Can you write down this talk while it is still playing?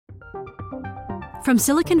From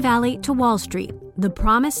Silicon Valley to Wall Street, the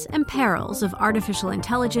promise and perils of artificial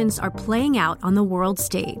intelligence are playing out on the world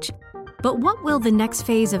stage. But what will the next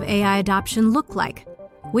phase of AI adoption look like?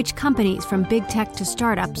 Which companies, from big tech to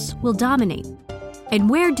startups, will dominate? And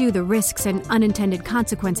where do the risks and unintended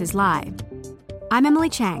consequences lie? I'm Emily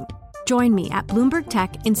Chang. Join me at Bloomberg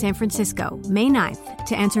Tech in San Francisco, May 9th,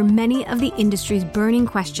 to answer many of the industry's burning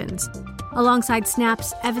questions, alongside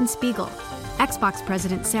Snap's Evan Spiegel, Xbox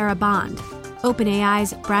President Sarah Bond,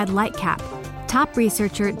 OpenAI's Brad Lightcap, top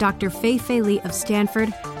researcher Dr. Fei-Fei Li of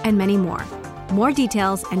Stanford, and many more. More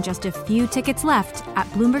details and just a few tickets left at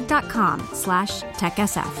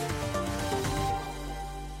Bloomberg.com/TechSF.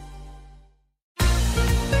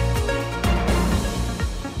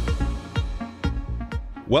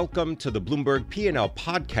 Welcome to the Bloomberg P&L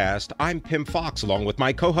podcast. I'm Pim Fox, along with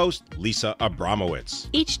my co-host, Lisa Abramowitz.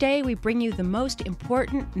 Each day, we bring you the most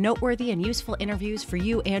important, noteworthy, and useful interviews for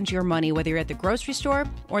you and your money, whether you're at the grocery store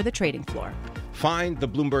or the trading floor. Find the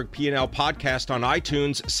Bloomberg P&L podcast on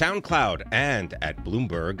iTunes, SoundCloud, and at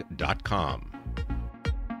Bloomberg.com.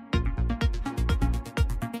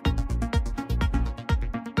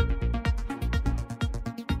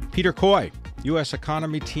 Peter Coy, U.S.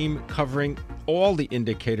 economy team covering all the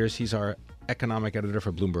indicators. He's our economic editor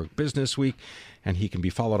for Bloomberg Business Week, and he can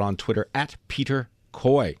be followed on Twitter at Peter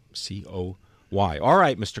Coy, C-O-Y. All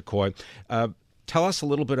right, Mr. Coy, tell us a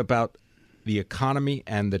little bit about the economy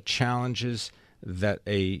and the challenges that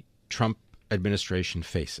a Trump administration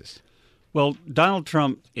faces. Well, Donald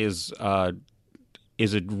Trump is a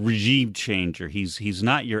regime changer. He's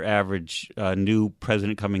not your average new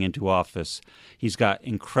president coming into office. He's got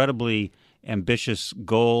incredibly ambitious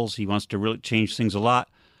goals. He wants to really change things a lot,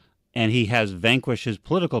 and he has vanquished his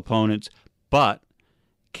political opponents, but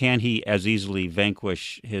can he as easily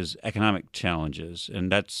vanquish his economic challenges?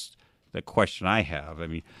 And that's the question I have. I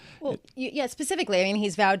mean, specifically,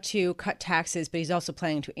 he's vowed to cut taxes, but he's also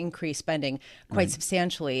planning to increase spending quite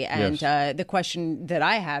substantially. And the question that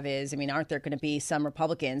I have is, aren't there going to be some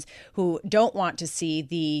Republicans who don't want to see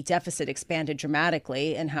the deficit expanded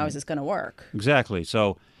dramatically, and how is this going to work? Exactly.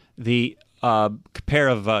 So the pair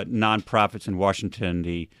of nonprofits in Washington,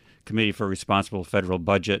 the Committee for Responsible Federal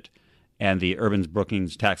Budget and the Urban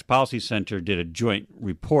Brookings Tax Policy Center, did a joint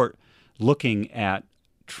report looking at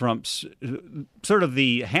Trump's sort of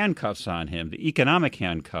the handcuffs on him, the economic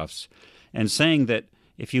handcuffs, and saying that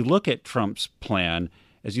if you look at Trump's plan,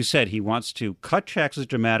 as you said, he wants to cut taxes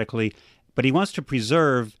dramatically, but he wants to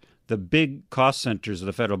preserve the big cost centers of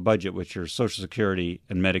the federal budget, which are Social Security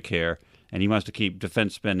and Medicare, and he wants to keep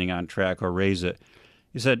defense spending on track or raise it.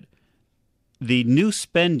 He said the new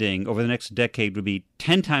spending over the next decade would be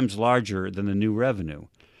 10 times larger than the new revenue.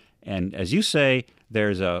 And as you say,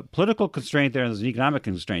 there's a political constraint there and there's an economic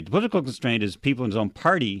constraint. The political constraint is people in his own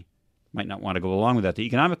party might not want to go along with that. The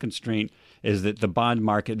economic constraint is that the bond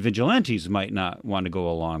market vigilantes might not want to go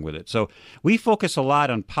along with it. So we focus a lot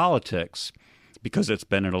on politics because it's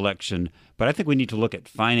been an election, but I think we need to look at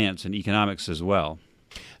finance and economics as well.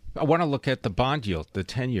 I want to look at the bond yield, the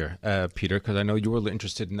 10-year, Peter, because I know you were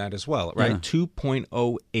interested in that as well, right?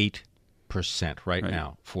 2.08% right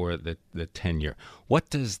now for the 10-year. What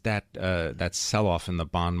does that sell-off in the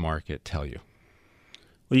bond market tell you?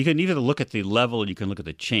 Well, you can either look at the level or you can look at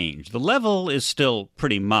the change. The level is still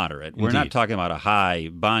pretty moderate. We're not talking about a high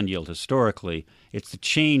bond yield historically. It's the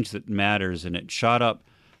change that matters, and it shot up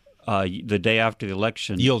the day after the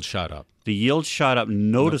election. Yield shot up. The yield shot up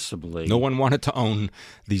noticeably. No one wanted to own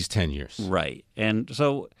these 10 years. Right. And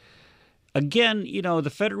so, again,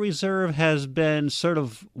 the Federal Reserve has been sort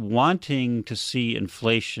of wanting to see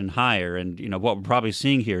inflation higher. And, what we're probably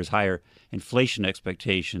seeing here is higher inflation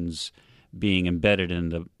expectations being embedded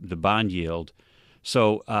in the bond yield.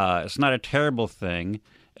 So it's not a terrible thing.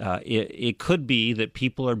 It could be that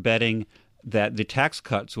people are betting that the tax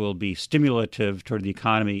cuts will be stimulative toward the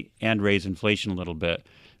economy and raise inflation a little bit.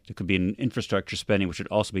 There could be an infrastructure spending, which would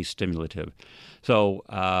also be stimulative. So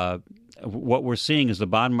what we're seeing is the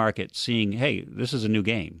bond market seeing, hey, this is a new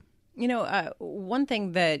game. One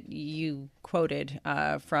thing that you quoted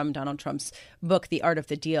from Donald Trump's book, The Art of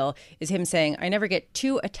the Deal, is him saying, I never get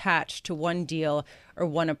too attached to one deal or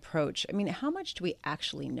one approach. How much do we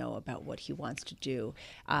actually know about what he wants to do?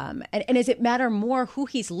 And does it matter more who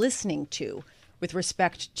he's listening to with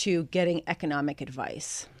respect to getting economic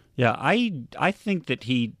advice? Yeah, I think that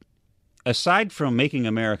he, aside from making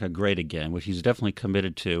America great again, which he's definitely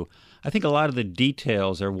committed to, I think a lot of the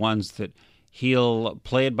details are ones that he'll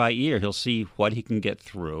play it by ear. He'll see what he can get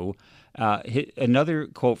through. Another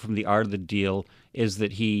quote from The Art of the Deal is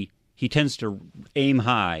that he tends to aim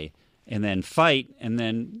high and then fight and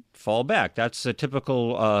then fall back. That's a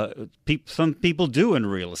typical some people do in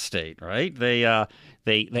real estate, right? They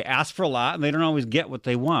ask for a lot and they don't always get what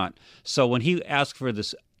they want. So when he asked for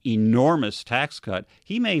this enormous tax cut,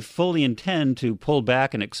 he may fully intend to pull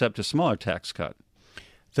back and accept a smaller tax cut.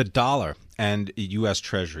 The dollar and U.S.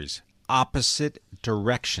 Treasuries, opposite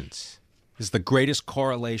directions, is the greatest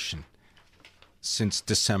correlation since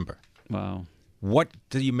December. Wow. What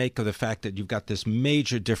do you make of the fact that you've got this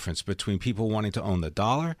major difference between people wanting to own the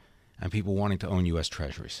dollar and people wanting to own U.S.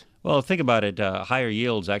 Treasuries? Well, think about it. Higher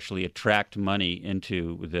yields actually attract money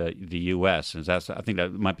into the U.S. And I think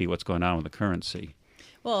that might be what's going on with the currency.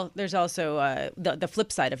 Well, there's also the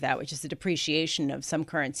flip side of that, which is the depreciation of some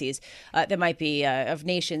currencies that might be of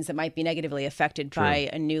nations that might be negatively affected by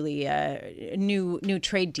a new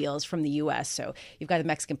trade deals from the U.S. So you've got the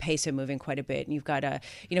Mexican peso moving quite a bit, and you've got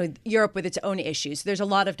Europe with its own issues. There's a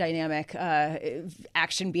lot of dynamic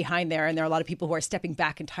action behind there, and there are a lot of people who are stepping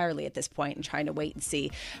back entirely at this point and trying to wait and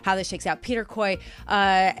see how this shakes out. Peter Coy,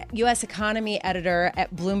 U.S. economy editor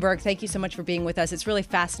at Bloomberg, thank you so much for being with us. It's really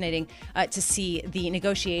fascinating to see the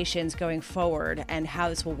negotiations going forward and how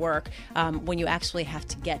this will work when you actually have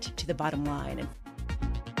to get to the bottom line.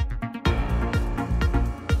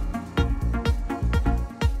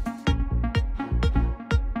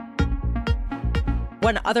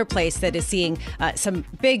 One other place that is seeing some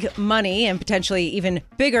big money and potentially even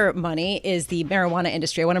bigger money is the marijuana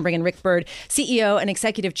industry. I want to bring in Rick Byrd, CEO and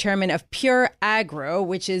executive chairman of Pure Agro,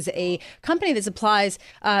 which is a company that supplies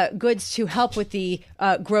goods to help with the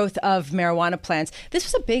growth of marijuana plants.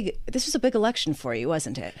 This was a big election for you,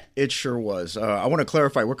 wasn't it? It sure was. I want to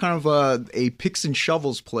clarify. We're kind of a picks and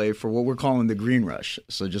shovels play for what we're calling the green rush.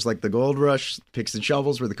 So just like the gold rush, picks and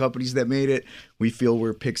shovels were the companies that made it. We feel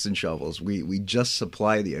we're picks and shovels. We just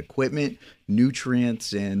supply the equipment,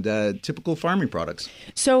 nutrients, and typical farming products.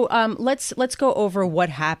 So let's go over what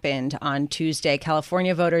happened on Tuesday.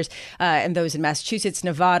 California voters and those in Massachusetts,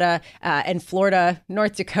 Nevada, and Florida,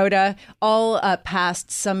 North Dakota, all passed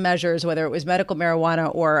some measures, whether it was medical marijuana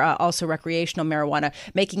or also recreational marijuana,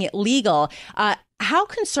 making it legal. How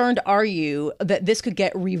concerned are you that this could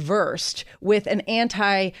get reversed with an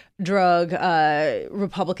anti-drug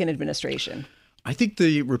Republican administration? I think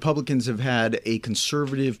the Republicans have had a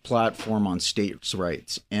conservative platform on states'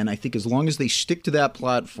 rights. And I think as long as they stick to that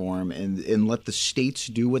platform and let the states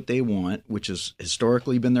do what they want, which has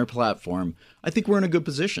historically been their platform, I think we're in a good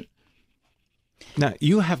position. Now,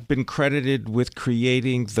 you have been credited with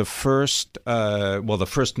creating the first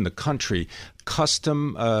in the country,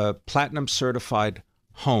 custom platinum certified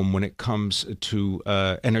home when it comes to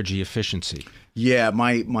energy efficiency. Yeah,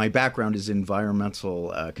 my background is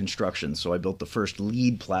environmental construction, so I built the first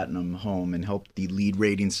LEED Platinum home and helped the LEED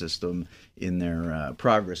rating system in their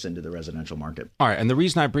progress into the residential market. All right, and the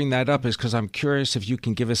reason I bring that up is because I'm curious if you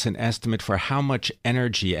can give us an estimate for how much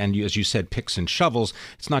energy, and as you said, picks and shovels,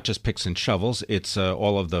 it's not just picks and shovels, it's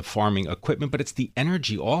all of the farming equipment, but it's the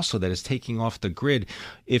energy also that is taking off the grid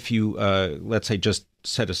if you, let's say, just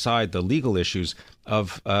set aside the legal issues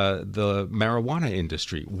of the marijuana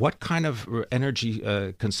industry. What kind of energy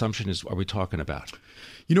consumption are we talking about?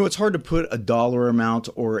 You know, it's hard to put a dollar amount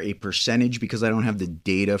or a percentage because I don't have the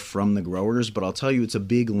data from the growers, but I'll tell you it's a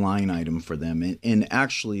big line item for them. And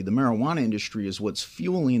actually, the marijuana industry is what's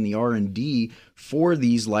fueling the R&D for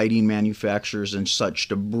these lighting manufacturers and such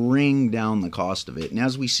to bring down the cost of it. And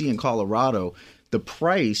as we see in Colorado, the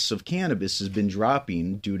price of cannabis has been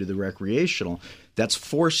dropping due to the recreational. That's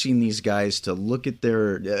forcing these guys to look at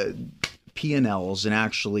their P&Ls and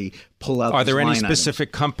actually pull out. Are there any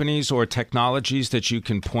specific companies or technologies that you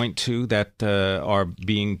can point to that are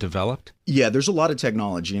being developed? Yeah, there's a lot of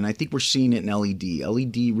technology, and I think we're seeing it in LED.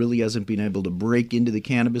 LED really hasn't been able to break into the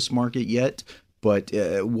cannabis market yet, but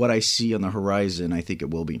what I see on the horizon, I think it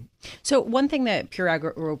will be. So one thing that Pure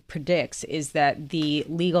Agro predicts is that the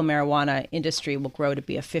legal marijuana industry will grow to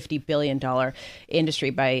be a $50 billion industry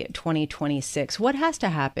by 2026. What has to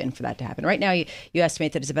happen for that to happen? Right now, you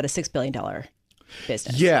estimate that it's about a $6 billion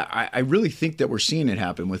business. Yeah, I really think that we're seeing it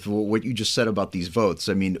happen with what you just said about these votes.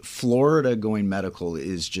 I mean, Florida going medical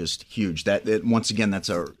is just huge. That once again, that's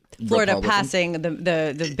a Florida passing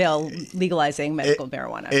the bill legalizing medical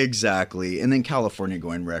marijuana. Exactly. And then California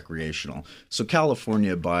going recreational. So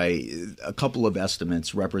California, by a couple of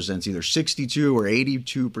estimates, represents either 62 or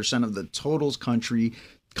 82% of the total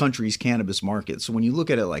country's cannabis market. So when you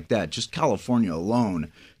look at it like that, just California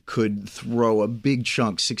alone could throw a big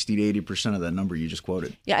chunk, 60 to 80% of that number you just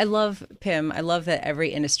quoted. Yeah, I love, Pim, I love that every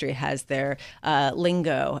industry has their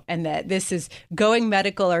lingo, and that this is going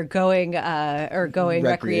medical or going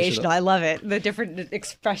recreational. I love it, the different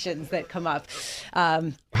expressions that come up.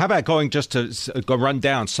 How about going just to go run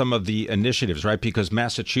down some of the initiatives, right? Because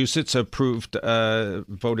Massachusetts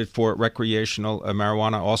voted for recreational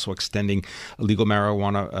marijuana, also extending legal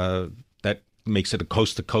marijuana. That makes it a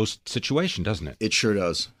coast-to-coast situation, doesn't it? It sure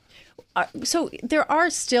does. So there are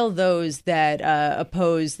still those that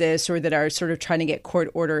oppose this, or that are sort of trying to get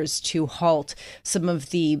court orders to halt some of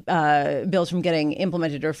the bills from getting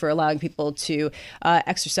implemented, or for allowing people to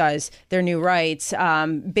exercise their new rights,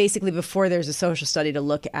 basically before there's a social study to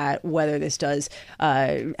look at whether this does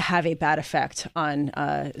have a bad effect on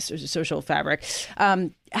social fabric.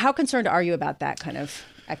 How concerned are you about that kind of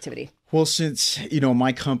activity? Well, since,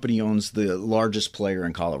 my company owns the largest player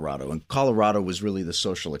in Colorado, and Colorado was really the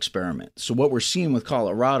social experiment. So what we're seeing with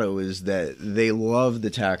Colorado is that they love the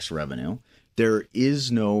tax revenue. There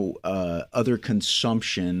is no other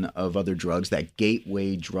consumption of other drugs, that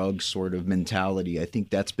gateway drug sort of mentality. I think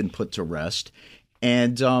that's been put to rest.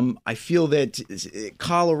 And I feel that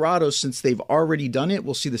Colorado, since they've already done it,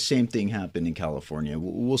 we'll see the same thing happen in California.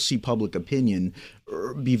 We'll see public opinion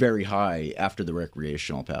be very high after the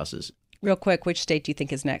recreational passes. Real quick, which state do you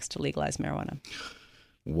think is next to legalize marijuana?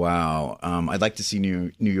 Wow. I'd like to see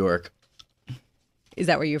New York. Is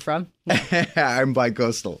that where you're from? I'm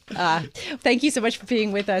bi-coastal. Thank you so much for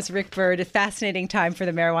being with us, Rick Byrd. A fascinating time for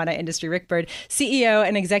the marijuana industry. Rick Byrd, CEO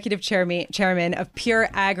and Executive Chairman of Pure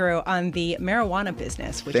Agro on the marijuana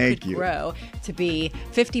business, which could grow to be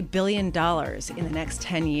 $50 billion in the next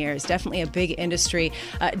 10 years. Definitely a big industry,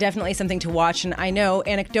 definitely something to watch. And I know,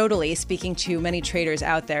 anecdotally, speaking to many traders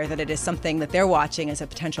out there, that it is something that they're watching as a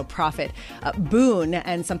potential profit boon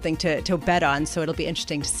and something to bet on. So it'll be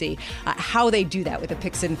interesting to see how they do that with a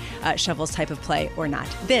picks and shovels type of play or not.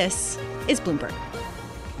 This is Bloomberg.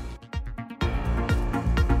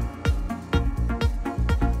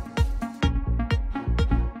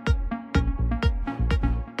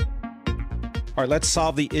 All right, let's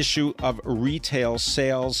solve the issue of retail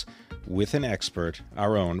sales with an expert,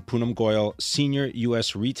 our own Poonam Goyal, Senior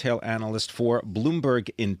U.S. Retail Analyst for Bloomberg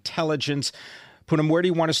Intelligence. Poonam, where do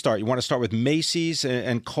you want to start? You want to start with Macy's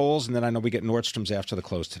and Kohl's, and then I know we get Nordstrom's after the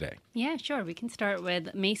close today. Yeah, sure. We can start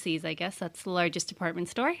with Macy's, I guess. That's the largest department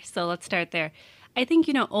store. So let's start there. I think,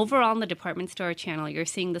 overall in the department store channel, you're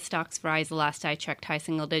seeing the stocks rise. The last I checked, high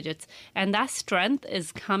single digits. And that strength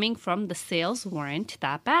is coming from the sales weren't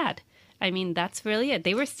that bad. I mean, that's really it.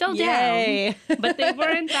 They were still down, but they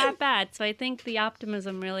weren't that bad. So I think the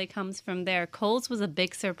optimism really comes from there. Kohl's was a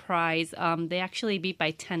big surprise. They actually beat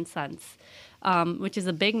by 10 cents. Which is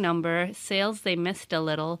a big number. Sales, they missed a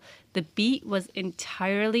little. The beat was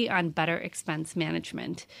entirely on better expense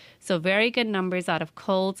management. So very good numbers out of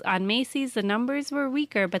Kohl's. On Macy's, the numbers were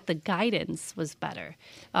weaker, but the guidance was better.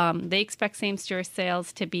 They expect same-store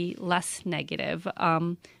sales to be less negative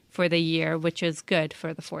for the year, which is good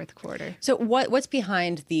for the fourth quarter. So what's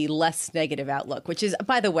behind the less negative outlook, which is,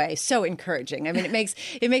 by the way, so encouraging? I mean, it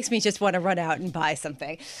makes me just want to run out and buy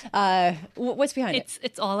something. What's behind it?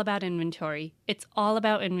 It's all about inventory. It's all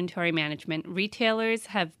about inventory management. Retailers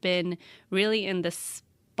have been really in this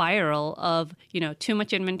spiral of, too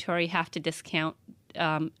much inventory, have to discount,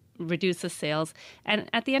 reduce the sales. And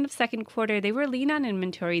at the end of second quarter, they were lean on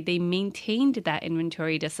inventory. They maintained that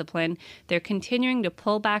inventory discipline. They're continuing to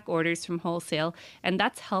pull back orders from wholesale, and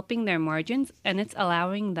that's helping their margins, and it's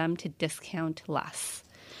allowing them to discount less.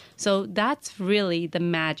 So that's really the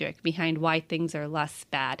magic behind why things are less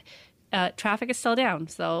bad. Traffic is still down,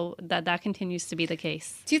 so that continues to be the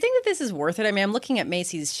case. Do you think that this is worth it? I mean, I'm looking at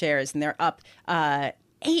Macy's shares, and they're up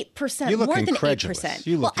 8%, you look more than incredulous. 8%.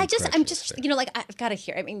 You look I'm just, I've got to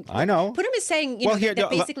hear. I mean, I know. Poonam is saying, that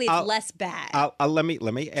basically it's less bad. Let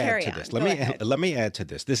me add to this. Let me add to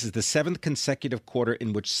this. This is the seventh consecutive quarter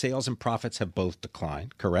in which sales and profits have both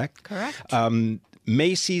declined. Correct. Correct.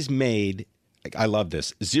 Macy's made, I love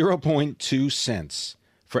this, 0.2 cents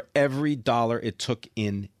for every dollar it took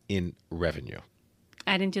in revenue.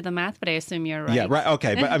 I didn't do the math, but I assume you're right. Yeah. Right.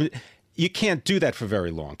 Okay. But I mean, you can't do that for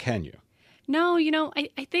very long, can you? No,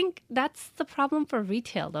 I think that's the problem for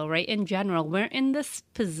retail, though, right? In general, we're in this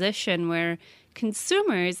position where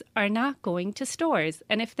consumers are not going to stores.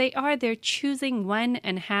 And if they are, they're choosing when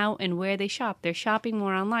and how and where they shop. They're shopping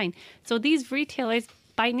more online. So these retailers,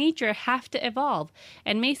 by nature, have to evolve.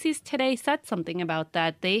 And Macy's today said something about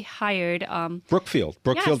that. They hired Brookfield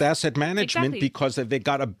yes, Asset Management, exactly. because they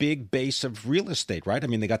got a big base of real estate, right? I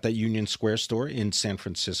mean, they got that Union Square store in San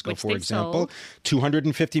Francisco, Which for example, sold.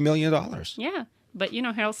 $250 million. Yeah. But,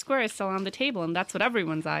 Herald Square is still on the table, and that's what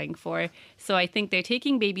everyone's eyeing for. So I think they're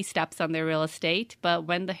taking baby steps on their real estate. But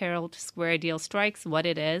when the Herald Square deal strikes, what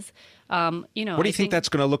it is, What do you think that's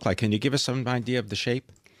going to look like? Can you give us some idea of the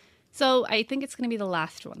shape? So I think it's going to be the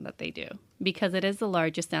last one that they do because it is the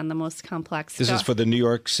largest and the most complex. This is for the New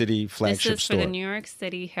York City flagship store. This is for the New York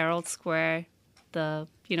City Herald Square, the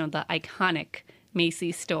iconic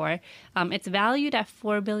Macy's store. It's valued at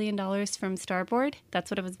 $4 billion from Starboard. That's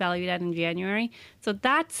what it was valued at in January. So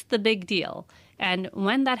that's the big deal. And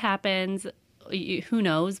when that happens, who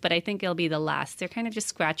knows? But I think it'll be the last. They're kind of just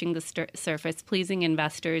scratching the surface, pleasing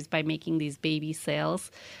investors by making these baby sales.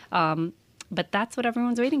 But that's what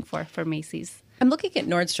everyone's waiting for Macy's. I'm looking at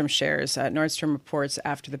Nordstrom shares. Nordstrom reports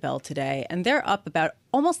after the bell today, and they're up about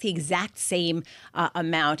almost the exact same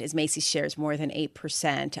amount as Macy's shares, more than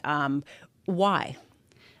 8%. Why?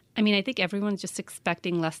 I mean, I think everyone's just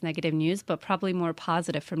expecting less negative news, but probably more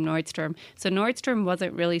positive from Nordstrom. So Nordstrom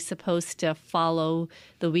wasn't really supposed to follow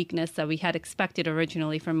the weakness that we had expected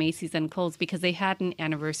originally from Macy's and Kohl's because they had an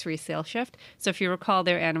anniversary sale shift. So if you recall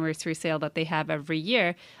their anniversary sale that they have every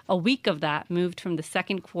year, a week of that moved from the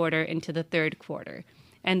second quarter into the third quarter.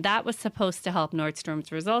 And that was supposed to help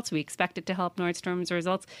Nordstrom's results. We expect it to help Nordstrom's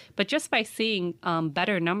results. But just by seeing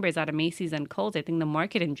better numbers out of Macy's and Kohl's, I think the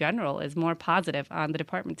market in general is more positive on the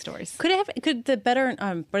department stores. Could the better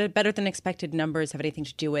than expected numbers have anything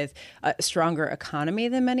to do with a stronger economy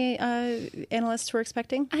than many analysts were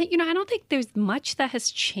expecting? I don't think there's much that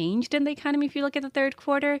has changed in the economy if you look at the third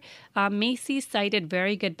quarter. Macy's cited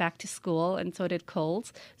very good back to school, and so did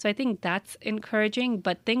Kohl's. So I think that's encouraging.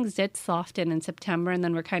 But things did soften in September, and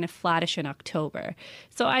then we're kind of flattish in October.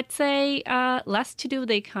 So I'd say less to do with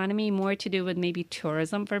the economy, more to do with maybe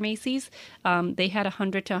tourism for Macy's. They had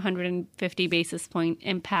 100 to 150 basis point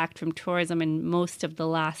impact from tourism in most of the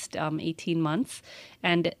last 18 months.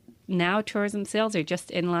 And now tourism sales are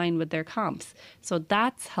just in line with their comps. So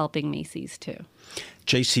that's helping Macy's too.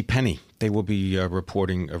 JCPenney, they will be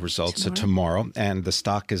reporting results tomorrow, and the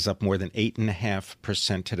stock is up more than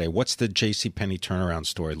 8.5% today. What's the JCPenney turnaround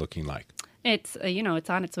story looking like? It's, it's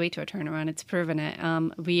on its way to a turnaround. It's proven it.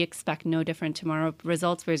 We expect no different tomorrow.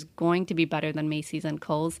 Results were going to be better than Macy's and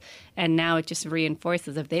Kohl's. And now it just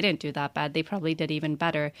reinforces if they didn't do that bad, they probably did even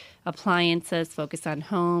better. Appliances, focus on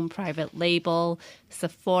home, private label,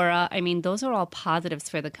 Sephora. I mean, those are all positives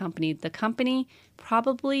for the company. The company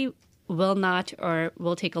probably will not or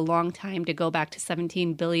will take a long time to go back to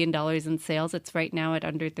 $17 billion in sales. It's right now at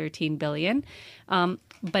under $13 billion.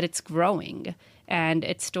 But it's growing. And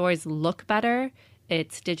its stores look better.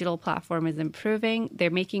 Its digital platform is improving. They're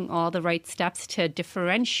making all the right steps to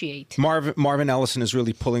differentiate. Marvin Ellison is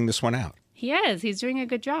really pulling this one out. He is. He's doing a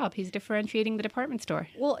good job. He's differentiating the department store.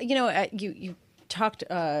 Well, you talked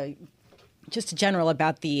just in general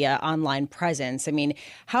about the online presence. I mean,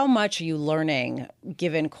 how much are you learning,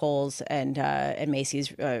 given Kohl's and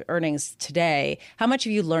Macy's earnings today? How much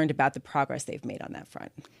have you learned about the progress they've made on that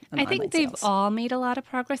front? I think they've all made a lot of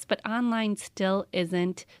progress, but online still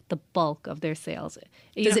isn't the bulk of their sales.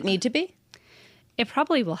 Does it need to be? It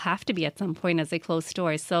probably will have to be at some point as they close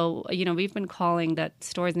stores. So, we've been calling that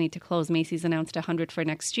stores need to close. Macy's announced 100 for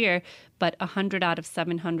next year, but 100 out of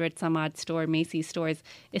 700 some odd Macy's stores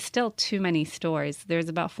is still too many stores. There's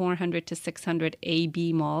about 400 to 600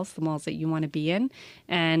 A-B malls, the malls that you want to be in.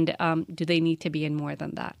 And do they need to be in more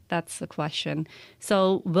than that? That's the question.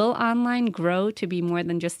 So will online grow to be more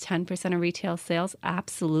than just 10% of retail sales?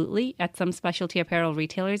 Absolutely. At some specialty apparel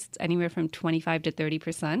retailers, it's anywhere from 25 to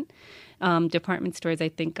 30%. Department stores, I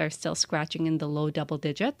think, are still scratching in the low double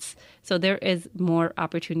digits. So there is more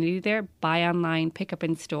opportunity there. Buy online, pick up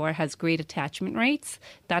in store has great attachment rates.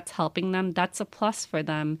 That's helping them. That's a plus for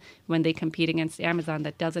them when they compete against Amazon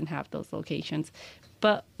that doesn't have those locations.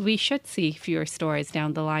 But we should see fewer stores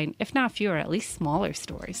down the line, if not fewer, at least smaller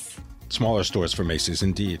stores. Smaller stores for Macy's,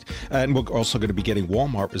 indeed. And we're also going to be getting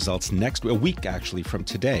Walmart results a week actually from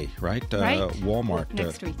today, right? Right. Walmart.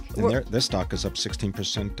 Next week. And their stock is up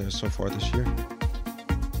 16% so far this year.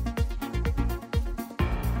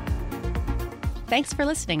 Thanks for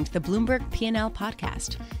listening to the Bloomberg P&L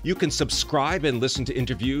podcast. You can subscribe and listen to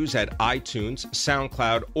interviews at iTunes,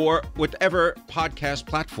 SoundCloud, or whatever podcast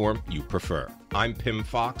platform you prefer. I'm Pim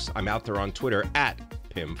Fox. I'm out there on Twitter at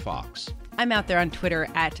Pim Fox. I'm out there on Twitter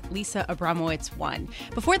at Lisa Abramowitz1.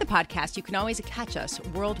 Before the podcast, you can always catch us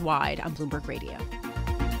worldwide on Bloomberg Radio.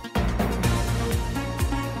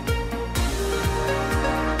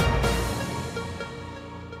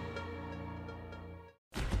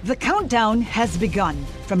 The countdown has begun.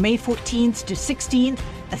 From May 14th to 16th,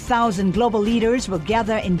 1,000 global leaders will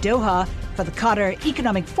gather in Doha for the Qatar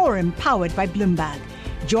Economic Forum powered by Bloomberg.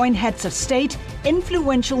 Join heads of state,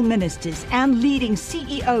 influential ministers and leading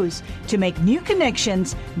CEOs to make new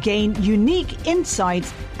connections, gain unique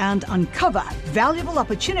insights, and uncover valuable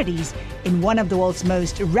opportunities in one of the world's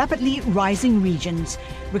most rapidly rising regions.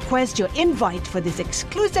 Request your invite for this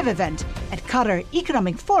exclusive event at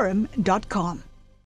QatarEconomicForum.com.